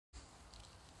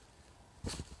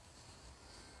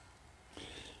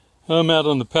I'm out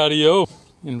on the patio,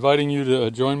 inviting you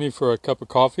to join me for a cup of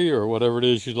coffee or whatever it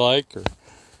is you like,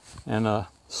 and a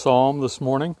psalm this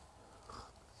morning.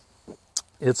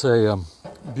 It's a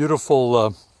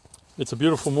beautiful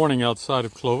morning outside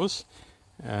of Clovis,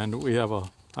 and we have a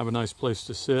nice place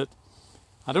to sit.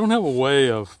 I don't have a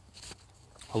way of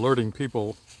alerting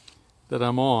people that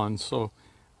I'm on, so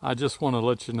I just want to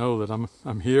let you know that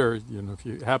I'm here. You know, if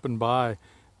you happen by,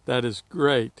 that is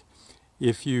great.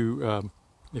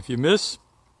 If you miss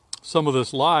some of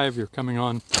this live, you're coming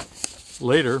on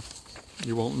later,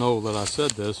 you won't know that I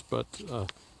said this, but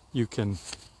you can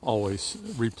always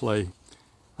replay.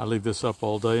 I leave this up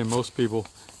all day, and most people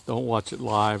don't watch it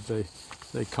live.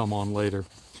 They come on later.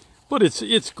 But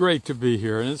it's great to be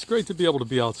here, and it's great to be able to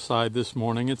be outside this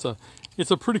morning. It's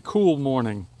a pretty cool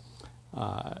morning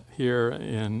here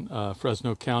in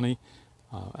Fresno County,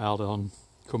 out on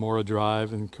Cumorah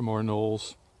Drive and Cumorah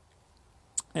Knolls.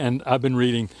 And I've been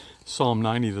reading Psalm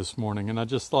 90 this morning, and I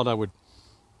just thought I would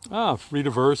read a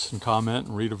verse and comment,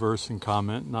 and read a verse and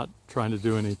comment, not trying to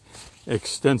do any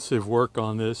extensive work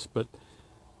on this, but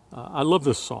I love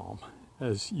this psalm,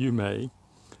 as you may.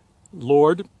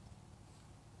 Lord,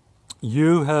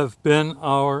 you have been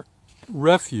our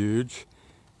refuge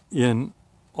in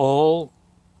all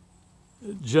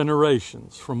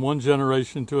generations, from one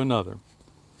generation to another.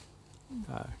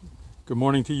 Good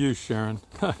morning to you, Sharon.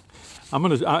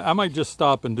 I might just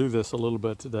stop and do this a little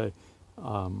bit today.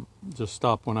 Just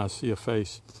stop when I see a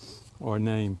face or a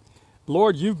name.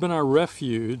 Lord, you've been our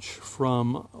refuge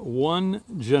from one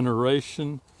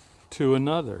generation to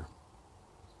another.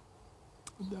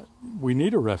 We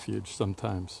need a refuge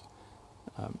sometimes.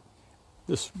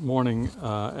 This morning,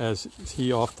 as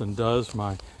he often does,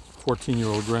 my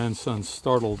 14-year-old grandson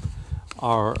startled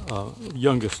our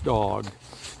youngest dog,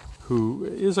 who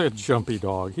is a jumpy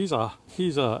dog. He's a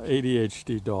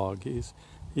ADHD dog.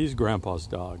 He's Grandpa's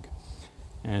dog,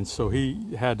 and so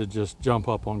he had to just jump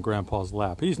up on Grandpa's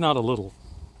lap. He's not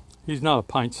a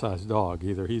pint-sized dog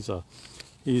either.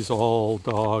 He's all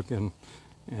dog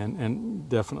and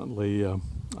definitely a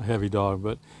heavy dog,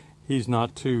 but he's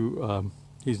not too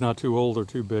old or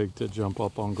too big to jump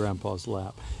up on Grandpa's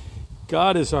lap.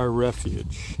 God is our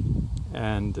refuge,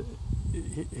 and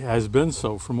He has been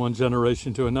so from one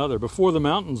generation to another. Before the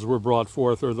mountains were brought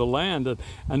forth, or the land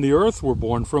and the earth were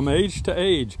born, from age to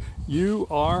age, you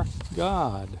are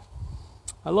God.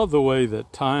 I love the way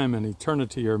that time and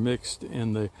eternity are mixed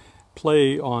in the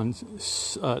play on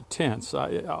tense.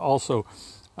 Also,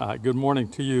 good morning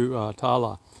to you,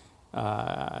 Tala,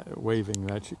 waving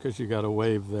that because you got a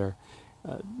wave there.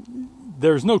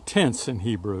 There's no tense in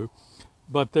Hebrew,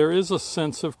 but there is a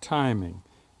sense of timing,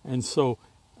 and so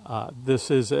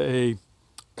this is a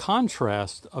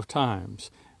contrast of times.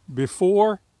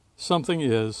 Before something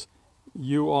is,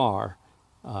 you are,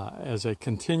 as a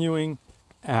continuing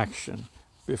action.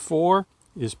 Before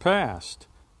is past,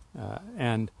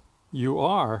 and you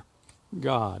are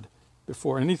God.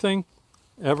 Before anything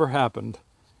ever happened,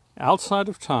 outside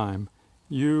of time,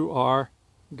 you are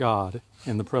God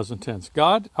in the present tense.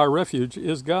 God, our refuge,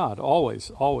 is God, always,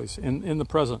 in the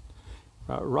present,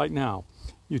 right now.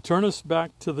 You turn us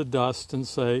back to the dust and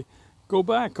say, go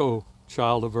back, O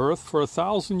child of earth, for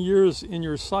 1,000 years in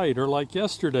your sight are like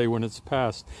yesterday when it's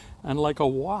past, and like a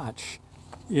watch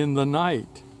in the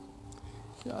night.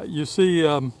 You see,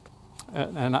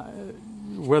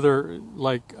 whether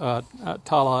like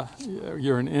Tala,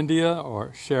 you're in India,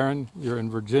 or Sharon, you're in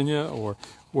Virginia, or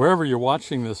wherever you're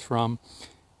watching this from,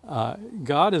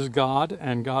 God is God,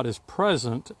 and God is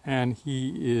present, and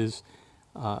He is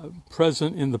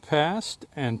present in the past,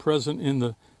 and present in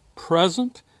the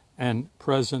present, and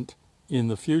present in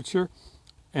the future,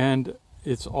 and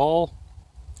it's all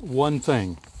one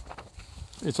thing.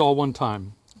 It's all one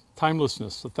time.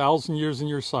 Timelessness. 1,000 years in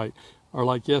your sight are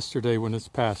like yesterday when it's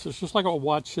past. It's just like a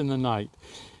watch in the night.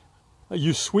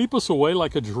 You sweep us away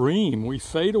like a dream. We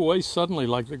fade away suddenly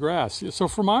like the grass. So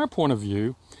from our point of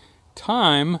view,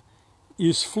 time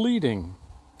is fleeting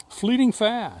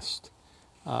fast.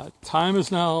 Time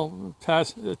is now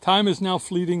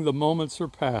fleeting. The moments are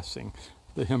passing,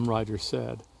 the hymn writer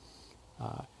said.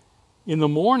 In the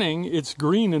morning, it's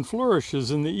green and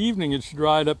flourishes. In the evening, it's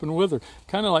dried up and withered.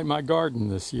 Kind of like my garden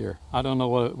this year. I don't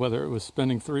know whether it was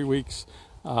spending 3 weeks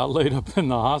laid up in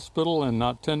the hospital and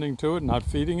not tending to it, not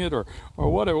feeding it, or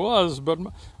what it was. But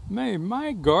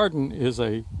my garden is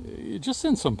just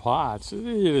in some pots. It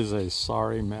is a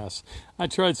sorry mess. I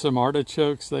tried some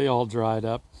artichokes. They all dried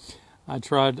up. I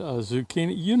tried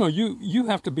zucchini. You know, you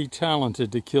have to be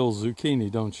talented to kill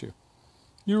zucchini, don't you?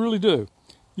 You really do.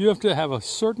 You have to have a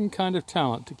certain kind of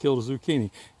talent to kill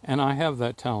zucchini, and I have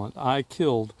that talent. I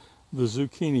killed the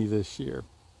zucchini this year.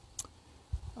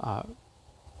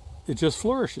 It just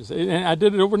flourishes. And I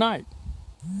did it overnight.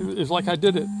 It's like I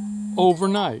did it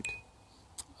overnight.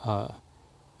 And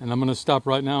I'm going to stop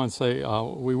right now and say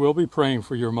we will be praying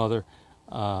for your mother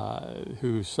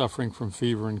who's suffering from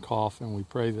fever and cough, and we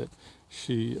pray that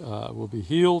she will be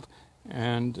healed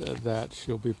and that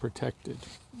she'll be protected.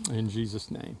 In Jesus'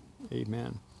 name,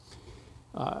 amen.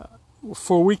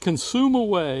 For we consume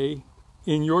away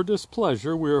in your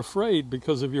displeasure, we're afraid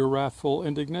because of your wrathful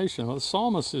indignation. Well, the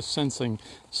psalmist is sensing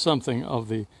something of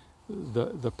the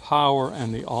power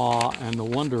and the awe and the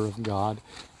wonder of God,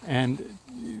 and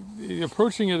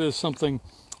approaching it as something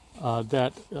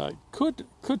that could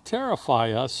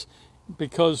terrify us,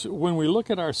 because when we look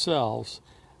at ourselves,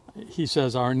 he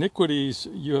says, our iniquities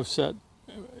you have set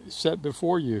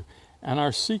before you, and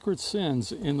our secret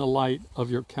sins in the light of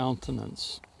your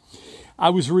countenance. I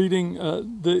was reading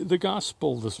the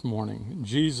gospel this morning.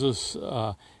 Jesus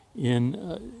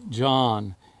in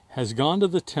John has gone to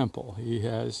the temple. He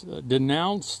has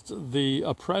denounced the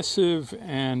oppressive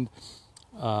and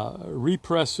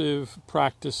repressive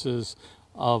practices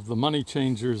of the money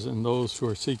changers and those who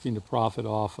are seeking to profit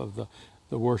off of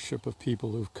the worship of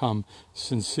people who've come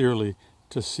sincerely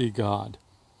to see God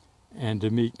and to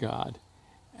meet God.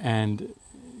 And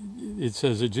it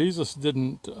says that Jesus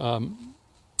didn't,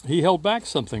 he held back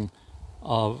something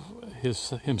of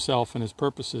himself and his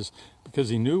purposes because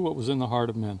he knew what was in the heart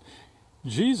of men.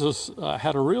 Jesus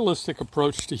had a realistic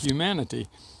approach to humanity.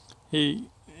 He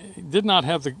did not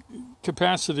have the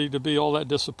capacity to be all that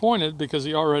disappointed because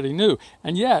he already knew.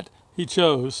 And yet, he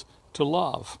chose to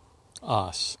love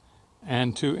us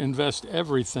and to invest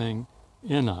everything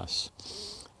in us.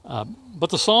 But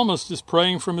the psalmist is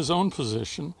praying from his own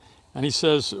position, and he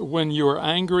says, when you are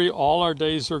angry, all our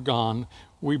days are gone.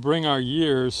 We bring our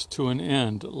years to an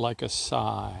end like a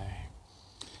sigh.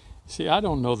 See, I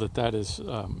don't know that is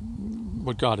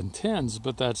what God intends,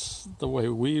 but that's the way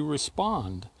we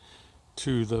respond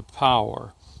to the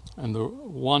power and the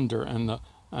wonder and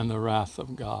the wrath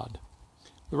of God.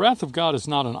 The wrath of God is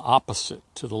not an opposite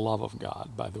to the love of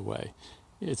God, by the way.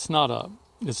 It's not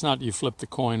you flip the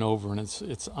coin over and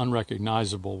it's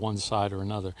unrecognizable one side or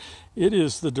another. It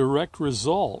is the direct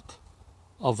result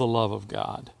of the love of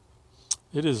God.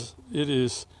 It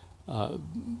is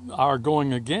our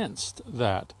going against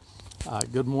that.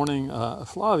 Good morning,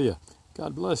 Flavia.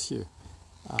 God bless you.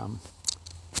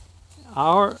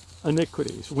 Our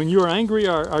iniquities. When you are angry,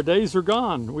 our days are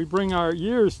gone. We bring our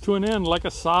years to an end like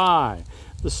a sigh.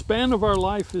 The span of our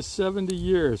life is 70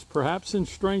 years, perhaps in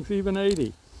strength even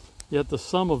 80. Yet the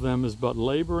sum of them is but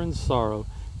labor and sorrow,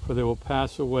 for they will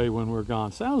pass away when we're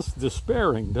gone. Sounds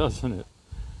despairing, doesn't it?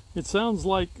 It sounds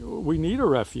like we need a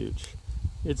refuge.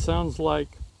 It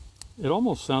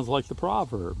almost sounds like the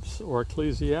Proverbs or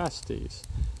Ecclesiastes,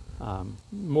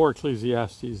 more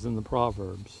Ecclesiastes than the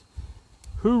Proverbs.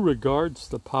 Who regards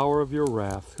the power of your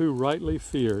wrath? Who rightly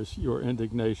fears your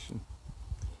indignation?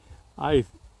 I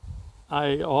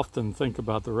often think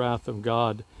about the wrath of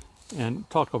God and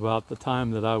talk about the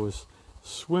time that I was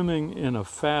swimming in a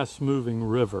fast-moving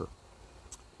river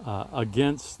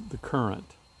against the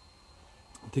current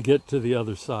to get to the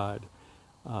other side.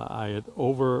 I had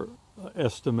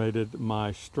overestimated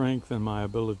my strength and my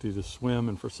ability to swim,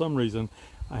 and for some reason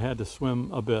I had to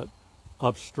swim a bit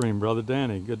upstream. Brother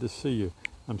Danny, good to see you.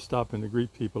 I'm stopping to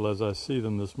greet people as I see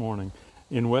them this morning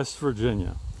in West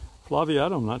Virginia. Flavia,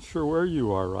 I'm not sure where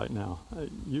you are right now.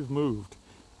 You've moved,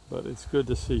 but it's good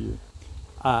to see you.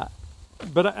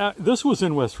 This was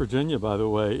in West Virginia, by the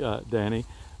way, Danny,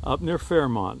 up near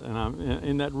Fairmont, and I'm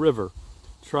in that river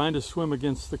trying to swim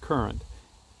against the current.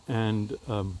 And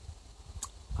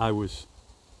I was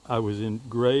in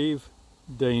grave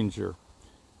danger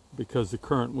because the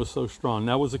current was so strong.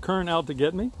 Now, was the current out to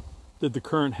get me? Did the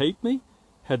current hate me?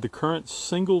 Had the current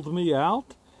singled me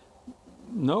out?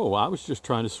 No, I was just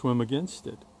trying to swim against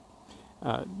it.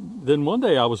 Then one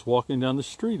day I was walking down the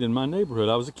street in my neighborhood.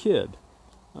 I was a kid,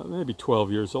 maybe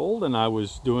 12 years old, and I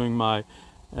was doing my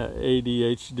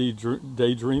ADHD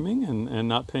daydreaming and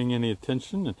not paying any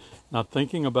attention and not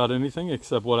thinking about anything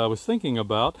except what I was thinking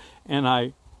about. And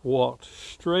I walked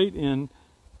straight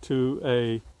into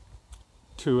a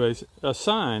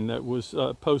sign that was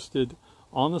posted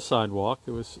on the sidewalk.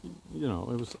 It was, it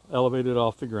was elevated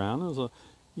off the ground. It was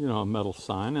a metal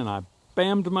sign, and I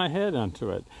bammed my head onto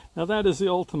it. Now that is the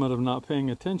ultimate of not paying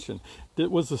attention.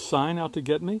 Was the sign out to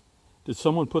get me? Did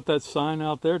someone put that sign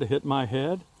out there to hit my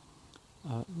head?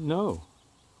 No,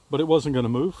 but it wasn't going to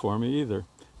move for me either.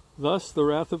 Thus, the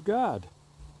wrath of God.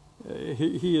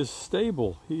 He is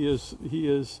stable. He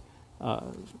is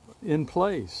in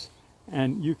place.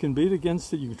 And you can beat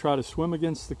against it, you can try to swim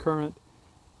against the current,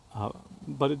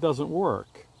 but it doesn't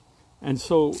work. And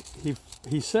so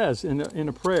he says in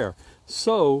a prayer,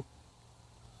 so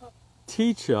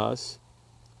teach us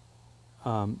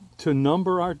to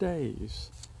number our days,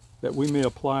 that we may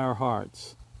apply our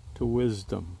hearts to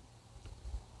wisdom.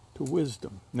 To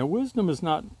wisdom. Now, wisdom is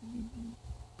not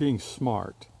being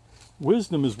smart.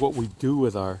 Wisdom is what we do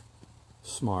with our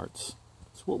smarts.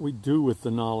 It's what we do with the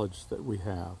knowledge that we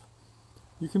have.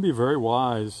 You can be very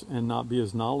wise and not be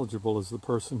as knowledgeable as the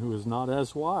person who is not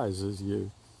as wise as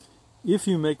you, if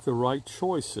you make the right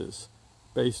choices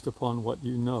based upon what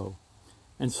you know.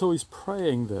 And so he's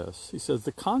praying this. He says,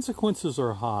 the consequences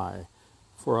are high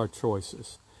for our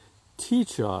choices.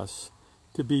 Teach us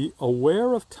to be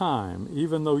aware of time,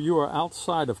 even though you are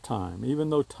outside of time, even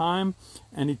though time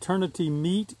and eternity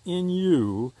meet in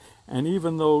you, and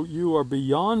even though you are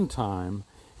beyond time.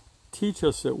 Teach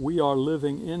us that we are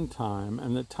living in time,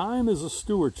 and that time is a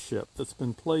stewardship that's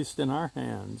been placed in our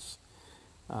hands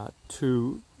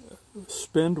to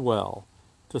spend well,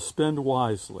 to spend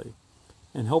wisely,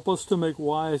 and help us to make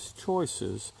wise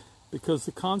choices, because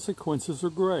the consequences are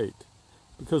great.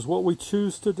 Because what we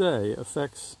choose today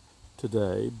affects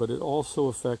today, but it also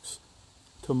affects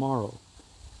tomorrow.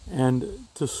 And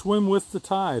to swim with the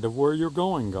tide of where you're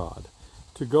going, God,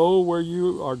 to go where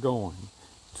you are going,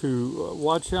 to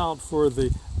watch out for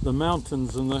the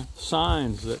mountains and the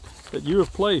signs that you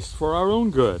have placed for our own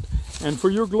good and for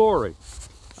your glory.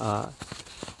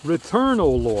 Return, O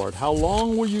Lord, how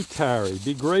long will you tarry?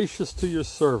 Be gracious to your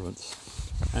servants.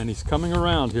 And he's coming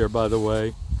around here, by the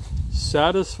way.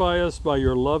 Satisfy us by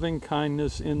your loving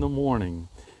kindness in the morning,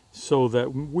 so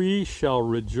that we shall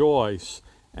rejoice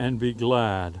and be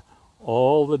glad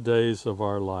all the days of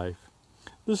our life.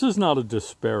 This is not a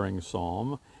despairing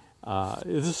psalm.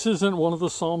 This isn't one of the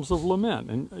psalms of lament,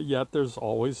 and yet there's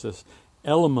always this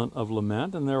element of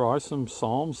lament, and there are some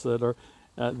psalms that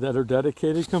are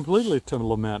dedicated completely to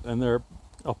lament, and they're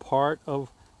a part of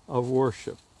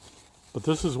worship. But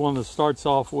this is one that starts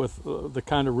off with the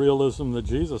kind of realism that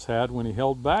Jesus had when he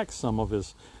held back some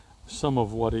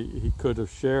of what he could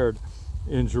have shared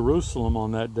in Jerusalem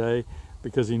on that day,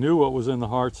 because he knew what was in the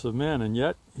hearts of men, and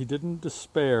yet he didn't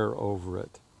despair over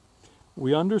it.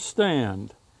 We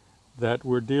understand that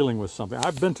we're dealing with something.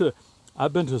 I've been to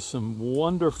some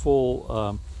wonderful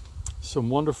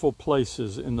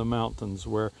places in the mountains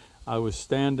where I was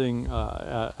standing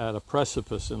at a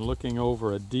precipice and looking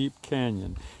over a deep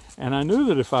canyon, and I knew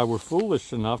that if I were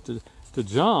foolish enough to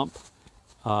jump,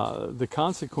 the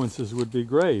consequences would be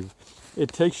grave.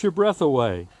 It takes your breath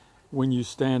away when you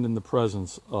stand in the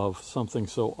presence of something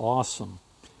so awesome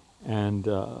and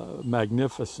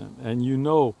magnificent. And you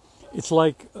know, it's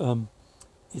like it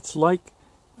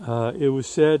was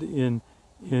said in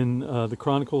the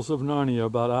Chronicles of Narnia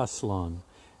about Aslan.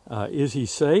 Is he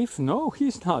safe? No,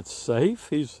 he's not safe.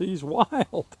 He's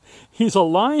wild. He's a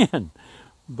lion,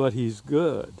 but he's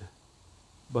good.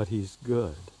 But he's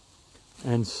good.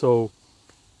 And so,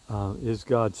 is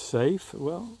God safe?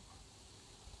 Well,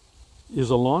 is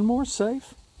a lawnmower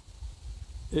safe?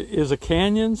 Is a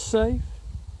canyon safe?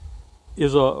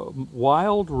 Is a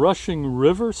wild rushing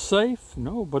river safe?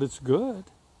 No, but it's good.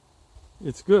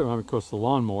 It's good. I mean, of course, the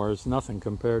lawnmower is nothing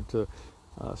compared to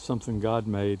something God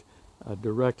made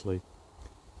directly.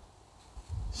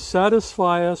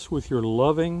 Satisfy us with your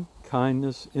loving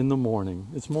kindness in the morning.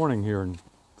 It's morning here in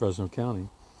Fresno County.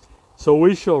 So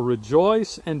we shall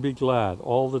rejoice and be glad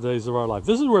all the days of our life.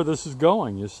 This is where this is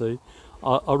going, you see.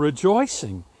 A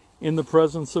rejoicing in the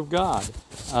presence of God.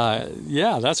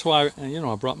 Yeah, that's why,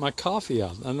 I brought my coffee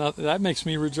out. And that makes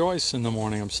me rejoice in the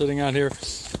morning. I'm sitting out here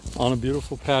on a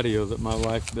beautiful patio that my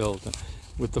wife built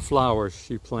with the flowers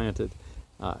she planted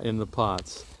in the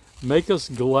pots. Make us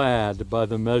glad by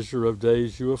the measure of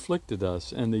days you afflicted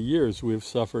us and the years we have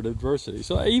suffered adversity.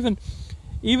 So even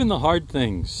the hard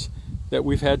things that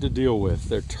we've had to deal with,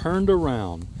 they're turned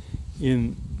around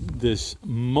in this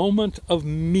moment of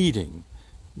meeting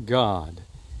God,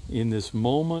 in this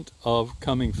moment of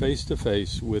coming face to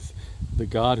face with the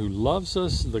God who loves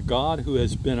us, the God who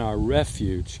has been our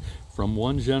refuge from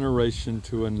one generation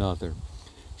to another.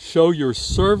 Show your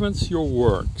servants your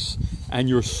works and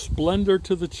your splendor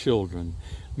to the children.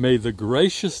 May the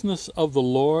graciousness of the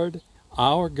Lord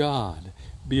our God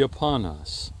be upon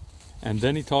us. And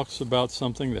then he talks about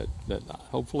something that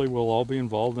hopefully we'll all be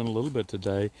involved in a little bit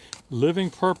today, living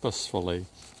purposefully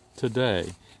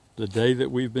today, the day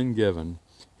that we've been given.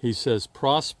 He says,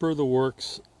 prosper the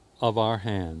works of our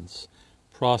hands,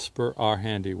 prosper our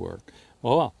handiwork.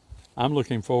 Well, I'm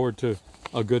looking forward to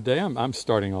a good day. I'm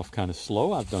starting off kind of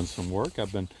slow. I've done some work.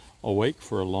 I've been awake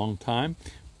for a long time.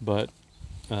 but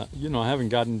I haven't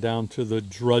gotten down to the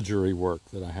drudgery work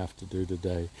that I have to do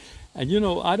today. And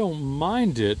I don't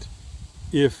mind it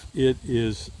if it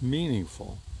is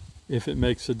meaningful, if it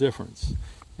makes a difference.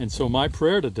 And so my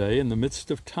prayer today, in the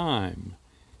midst of time,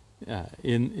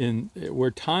 in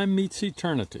where time meets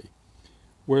eternity,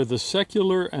 where the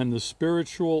secular and the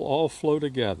spiritual all flow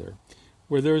together,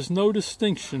 where there is no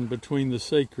distinction between the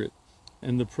sacred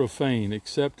and the profane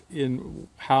except in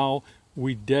how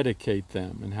we dedicate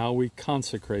them and how we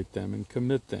consecrate them and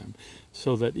commit them,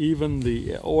 so that even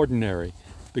the ordinary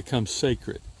becomes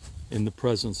sacred in the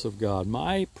presence of God.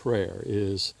 My prayer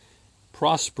is,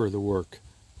 prosper the work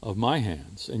of my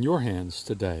hands and your hands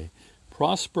today.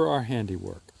 Prosper our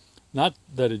handiwork. Not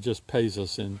that it just pays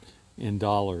us in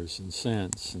dollars and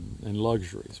cents and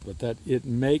luxuries, but that it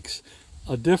makes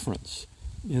a difference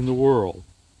in the world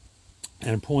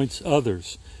and points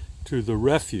others to the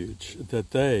refuge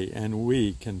that they and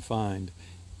we can find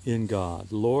in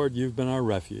God. Lord, you've been our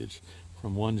refuge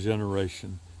from one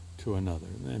generation to another.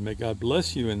 And may God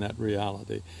bless you in that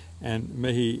reality. And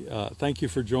may He thank you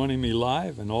for joining me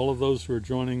live, and all of those who are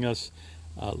joining us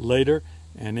later,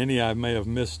 and any I may have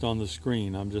missed on the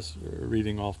screen. I'm just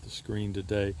reading off the screen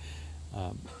today.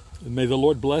 May the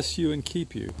Lord bless you and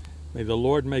keep you. May the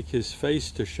Lord make His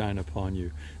face to shine upon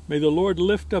you. May the Lord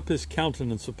lift up His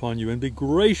countenance upon you and be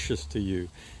gracious to you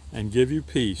and give you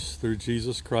peace through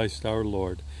Jesus Christ our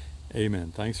Lord.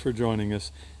 Amen. Thanks for joining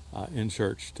us in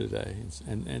church today.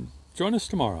 And join us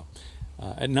tomorrow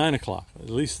at 9 o'clock. At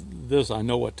least this, I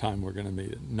know what time we're going to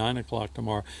meet at 9 o'clock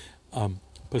tomorrow,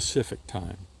 Pacific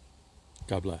time.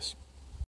 God bless.